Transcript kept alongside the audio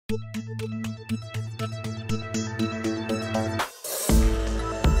Hello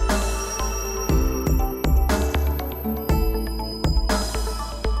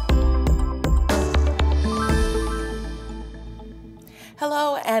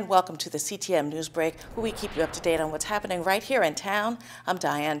and welcome to the CTM NewsBreak, where we keep you up to date on what's happening right here in town. I'm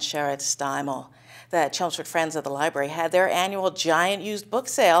Diane Sherrod-Steimel. The Chelmsford Friends of the Library had their annual giant used book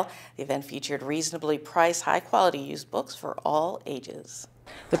sale. The event featured reasonably priced, high-quality used books for all ages.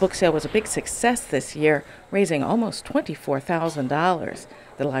 The book sale was a big success this year, raising almost $24,000.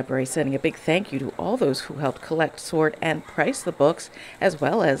 The library sending a big thank you to all those who helped collect, sort, and price the books, as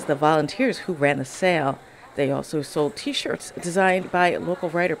well as the volunteers who ran the sale. They also sold T-shirts designed by local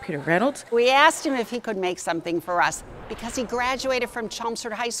writer Peter Reynolds. We asked him if he could make something for us because he graduated from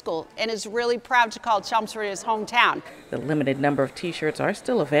Chelmsford High School and is really proud to call Chelmsford his hometown. The limited number of T-shirts are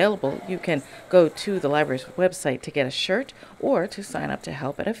still available. You can go to the library's website to get a shirt or to sign up to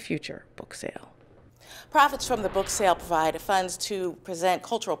help at a future book sale. Profits from the book sale provide funds to present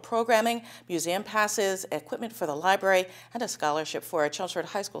cultural programming, museum passes, equipment for the library, and a scholarship for a Chelmsford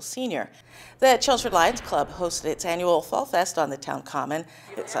High School senior. The Chelmsford Lions Club hosted its annual Fall Fest on the town common.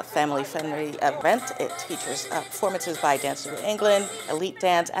 It's a family-friendly event. It features performances by Dance New England, Elite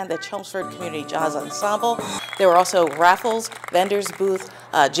Dance, and the Chelmsford Community Jazz Ensemble. There were also raffles, vendors booth,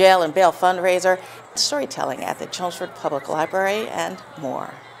 jail and bail fundraiser, storytelling at the Chelmsford Public Library, and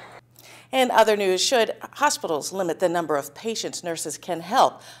more. In other news, should hospitals limit the number of patients nurses can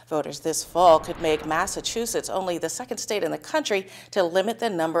help? Voters this fall could make Massachusetts only the second state in the country to limit the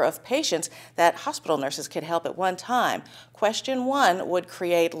number of patients that hospital nurses could help at one time. Question 1 would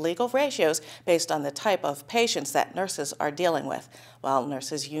create legal ratios based on the type of patients that nurses are dealing with. While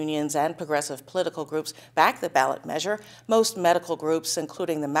nurses' unions and progressive political groups back the ballot measure, most medical groups,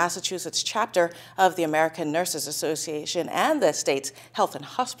 including the Massachusetts chapter of the American Nurses Association and the state's Health and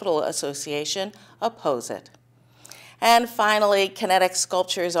Hospital Association, oppose it. And finally, kinetic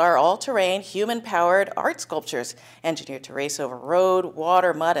sculptures are all-terrain, human-powered art sculptures engineered to race over road,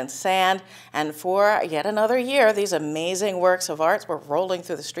 water, mud, and sand. And for yet another year, these amazing works of art were rolling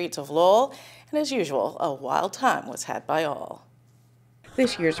through the streets of Lowell. And as usual, a wild time was had by all.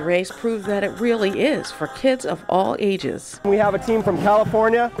 This year's race proved that it really is for kids of all ages. We have a team from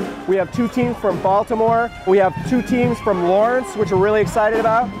California, we have 2 teams from Baltimore, we have 2 teams from Lawrence, which we're really excited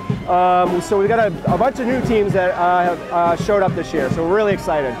about. So we've got a bunch of new teams that have showed up this year, so we're really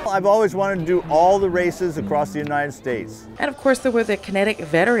excited. I've always wanted to do all the races across the United States. And of course there were the kinetic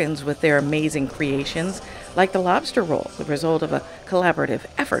veterans with their amazing creations, like the lobster roll, the result of a collaborative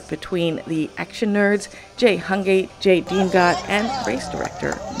effort between the action nerds, Jay Hungate, Jay Deangott, and race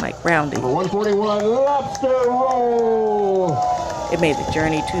director Mike Roundy. Number 141, lobster roll! It made the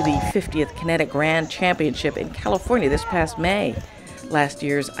journey to the 50th Kinetic Grand Championship in California this past May. Last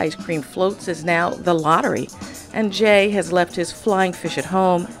year's ice cream floats is now the lottery, and Jay has left his flying fish at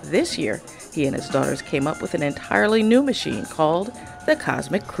home. This year, he and his daughters came up with an entirely new machine called the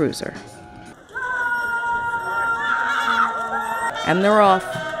Cosmic Cruiser. And they're off.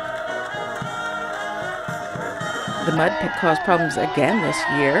 The mud pit caused problems again this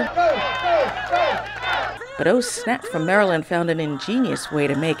year. But oh snap, from Maryland found an ingenious way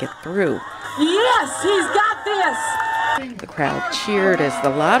to make it through. Yes, he's got this! The crowd cheered as the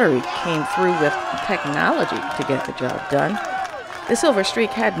lottery came through with technology to get the job done. The Silver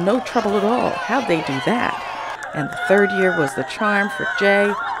Streak had no trouble at all. How'd they do that? And the third year was the charm for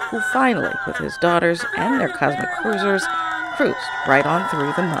Jay, who finally, with his daughters and their Cosmic Cruisers, cruised right on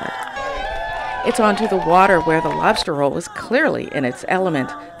through the mud. It's onto the water where the lobster roll was clearly in its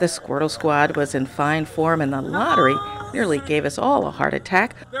element. The Squirtle Squad was in fine form, and the lottery nearly gave us all a heart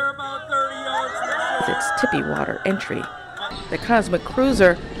attack with its tippy water entry. The Cosmic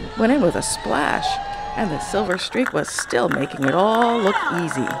Cruiser went in with a splash, and the Silver Streak was still making it all look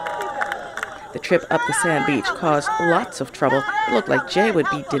easy. The trip up the sand beach caused lots of trouble. It looked like Jay would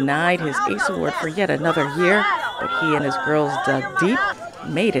be denied his ACE award for yet another year, but he and his girls dug deep,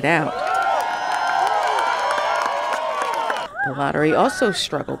 made it out. The lottery also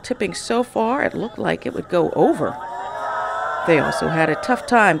struggled, tipping so far it looked like it would go over. They also had a tough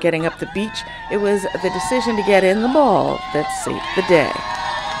time getting up the beach. It was the decision to get in the ball that saved the day.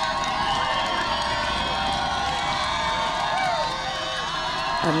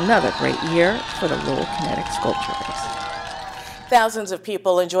 Another great year for the Lowell Kinetic Sculpture Race. Thousands of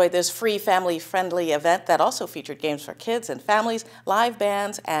people enjoyed this free, family-friendly event that also featured games for kids and families, live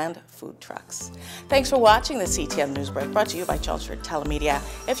bands, and food trucks. Thanks for watching the CTM NewsBreak, brought to you by Chelmsford Telemedia.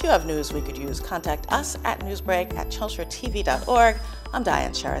 If you have news we could use, contact us at newsbreak@chelmsfordtv.org. I'm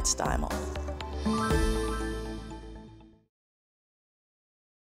Diane Sherrod-Steimel.